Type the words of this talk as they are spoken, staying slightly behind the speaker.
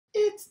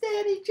It's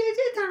Daddy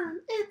JJ time.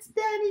 It's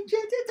Daddy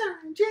JJ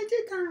time.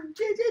 JJ time.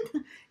 JJ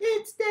time.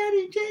 It's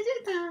Daddy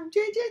JJ time.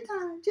 JJ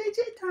time.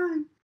 JJ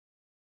time.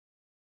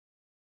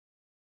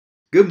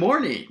 Good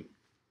morning.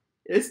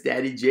 It's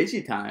Daddy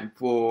JJ time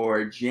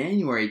for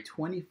January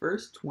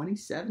 21st,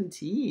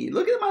 2017.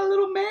 Look at my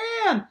little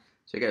man.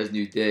 Check out his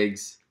new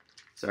digs.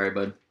 Sorry,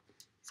 bud.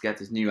 He's got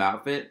this new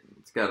outfit.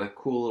 It's got a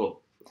cool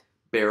little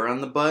bear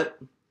on the butt.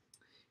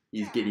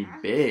 He's getting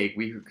big.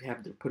 We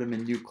have to put him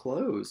in new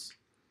clothes.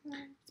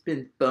 It's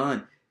been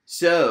fun.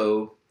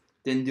 So,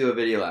 didn't do a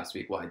video last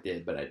week. Well, I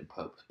did, but I didn't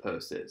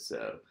post it.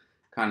 So,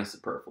 kind of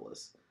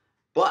superfluous.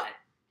 But,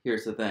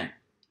 here's the thing.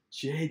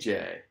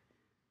 JJ,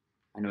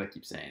 I know I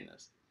keep saying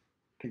this,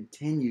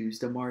 continues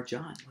to march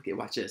on.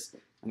 Watch this.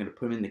 I'm going to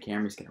put him in the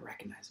camera. He's going to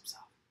recognize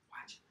himself.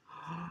 Watch.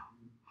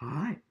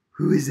 Hi.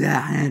 Who is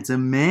that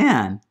handsome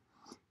man?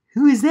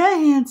 Who is that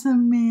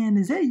handsome man?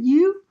 Is that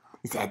you?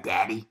 Is that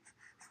Daddy?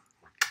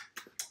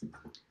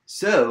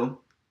 So,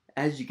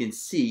 as you can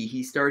see,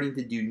 he's starting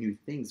to do new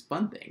things,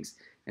 fun things.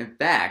 In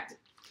fact,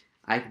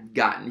 I've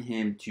gotten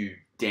him to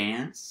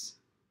dance,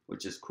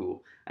 which is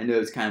cool. I know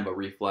it's kind of a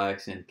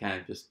reflex and kind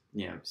of just,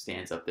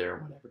 stands up there or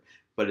whatever.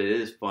 But it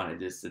is fun. I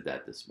just did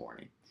that this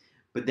morning.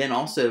 But then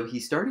also,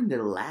 he's starting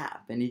to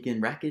laugh. And he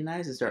can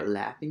recognize and start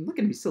laughing. Look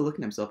at him. He's still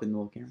looking at himself in the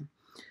little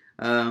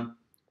camera.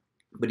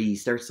 But he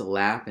starts to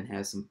laugh and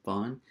has some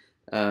fun.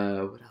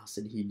 What else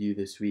did he do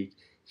this week?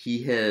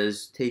 He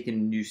has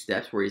taken new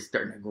steps where he's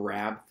starting to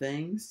grab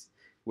things,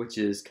 which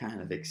is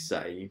kind of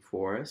exciting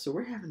for us. So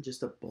we're having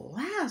just a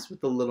blast with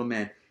the little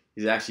man.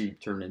 He's actually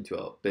turned into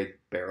a big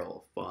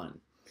barrel of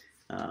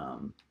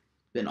fun.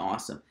 Been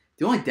awesome.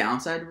 The only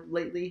downside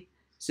lately,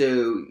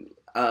 so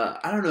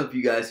I don't know if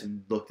you guys have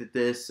looked at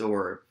this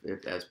or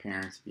if as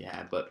parents, if you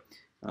have, but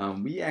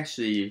we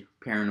actually,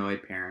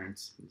 paranoid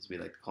parents, as we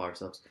like to call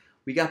ourselves,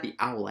 we got the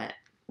Owlette,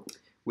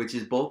 which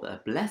is both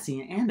a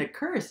blessing and a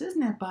curse,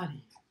 isn't it,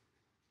 buddy?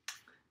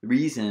 The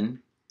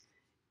reason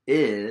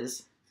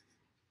is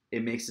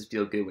it makes us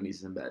feel good when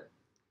he's in bed.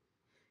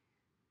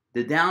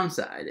 The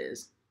downside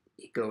is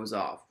it goes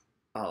off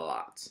a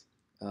lot,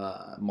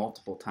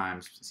 multiple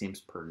times, it seems,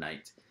 per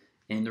night.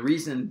 And the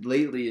reason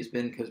lately has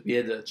been because we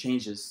had to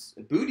change his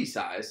booty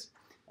size.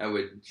 I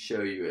would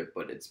show you it,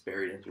 but it's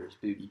buried under his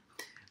booty.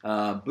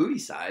 Booty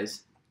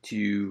size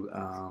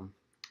to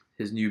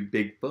his new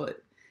big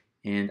foot.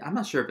 And I'm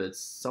not sure if it's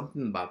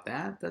something about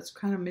that that's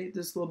kind of made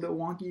this a little bit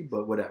wonky,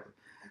 but whatever.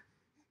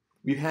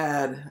 We've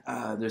had,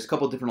 there's a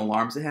couple different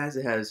alarms it has.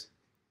 It has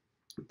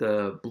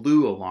the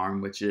blue alarm,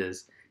 which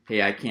is,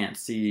 hey, I can't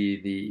see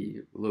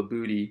the little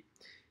booty.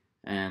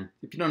 And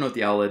if you don't know what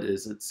the Owlette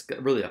is, it's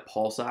really a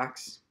pulse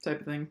ox type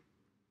of thing.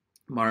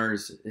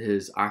 Monitors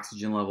his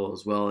oxygen level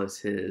as well as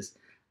his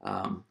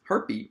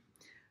heartbeat.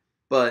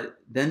 But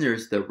then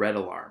there's the red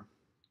alarm.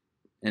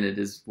 And it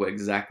is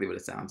exactly what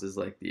it sounds. It's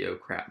like the oh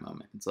crap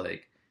moment. It's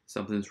like,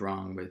 something's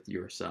wrong with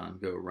your son,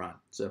 go run.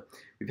 So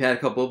we've had a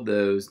couple of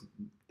those.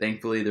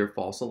 Thankfully, they're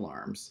false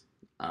alarms,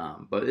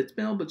 but it's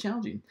been a little bit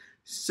challenging.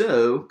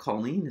 So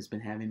Colleen has been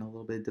having a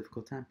little bit of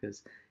difficult time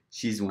because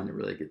she's the one that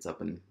really gets up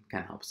and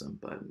kind of helps him,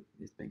 but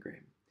it's been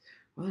great.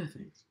 What other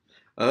things?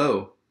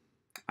 Oh,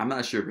 I'm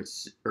not sure if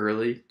it's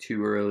early,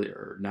 too early,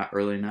 or not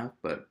early enough,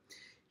 but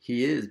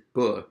he is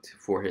booked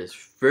for his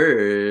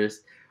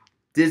first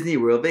Disney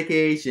World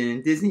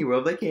vacation, Disney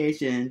World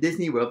vacation,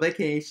 Disney World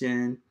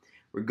vacation.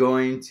 We're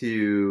going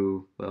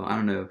to, well, I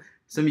don't know.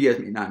 Some of you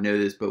guys may not know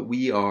this, but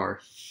we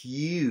are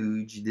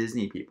huge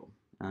Disney people.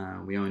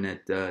 We own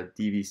at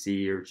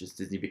DVC, or just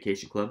Disney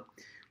Vacation Club.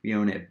 We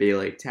own at Bay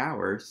Lake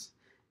Towers,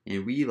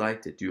 and we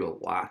like to do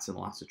lots and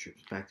lots of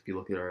trips. In fact, if you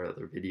look at our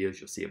other videos,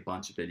 you'll see a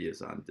bunch of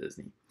videos on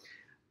Disney.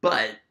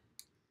 But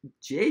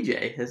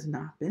JJ has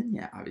not been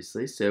yet,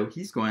 obviously, so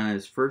he's going on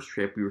his first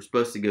trip. We were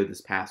supposed to go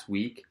this past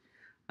week,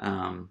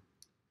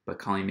 but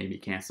Colleen made me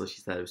cancel. She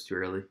said it was too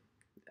early.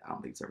 I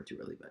don't think it's ever too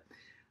early,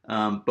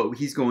 but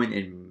he's going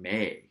in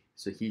May.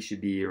 So he should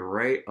be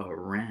right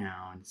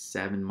around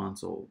 7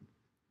 months old.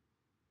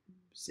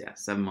 Yeah,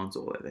 7 months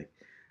old, I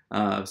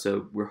think.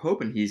 So we're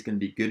hoping he's going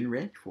to be good and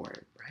ready for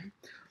it, right?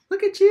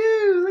 Look at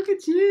you! Look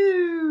at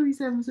you! He's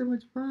having so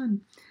much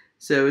fun.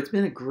 So it's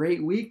been a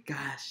great week.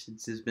 Gosh,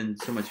 it's just been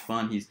so much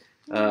fun. He's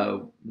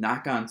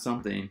knock on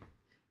something,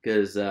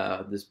 because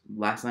this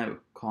last night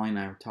Colleen and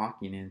I were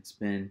talking, and it's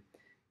been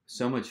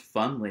so much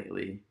fun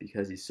lately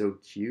because he's so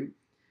cute.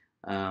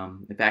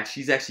 In fact,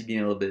 she's actually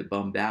getting a little bit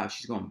bummed out.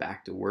 She's going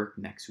back to work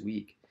next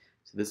week.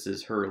 So this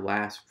is her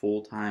last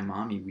full-time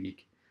mommy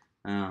week.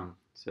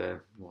 So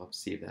we'll have to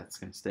see if that's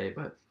going to stay.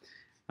 But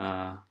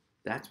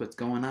that's what's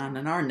going on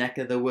in our neck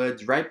of the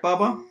woods. Right,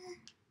 Bubba?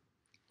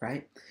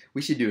 Right?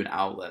 We should do an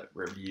Owlette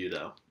review,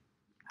 though.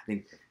 I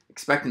think,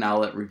 expect an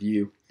Owlette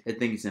review. I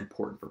think it's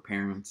important for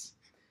parents.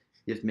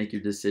 You have to make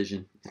your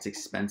decision. It's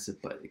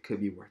expensive, but it could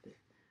be worth it.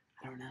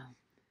 I don't know.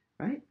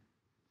 Right?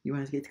 You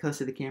want to get close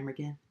to the camera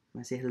again?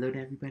 Want to say hello to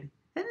everybody?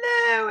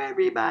 Hello,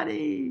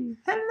 everybody!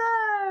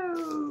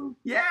 Hello!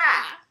 Yeah!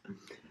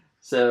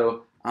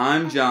 So,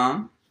 I'm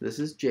John. This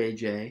is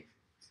JJ.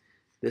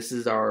 This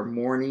is our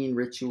morning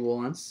ritual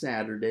on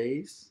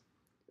Saturdays.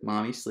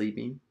 Mommy's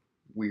sleeping.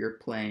 We're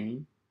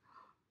playing.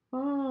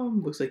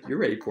 Looks like you're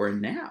ready for a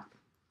nap.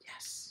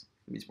 Yes.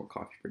 That means more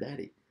coffee for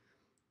Daddy.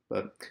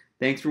 But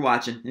thanks for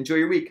watching. Enjoy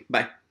your week.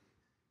 Bye.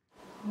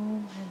 Oh,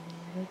 my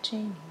little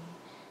Jamie,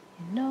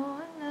 you know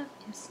I love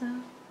you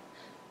so.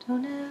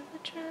 Don't ever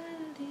try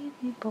to leave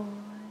me, boy.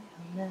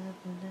 I'll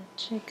never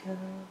let you go.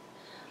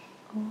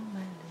 Oh, my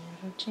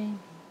little Jamie,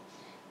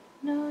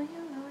 you know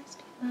you'll always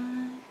be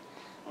mine.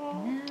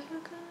 I'm never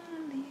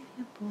gonna leave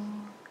you,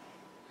 boy,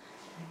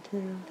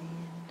 until the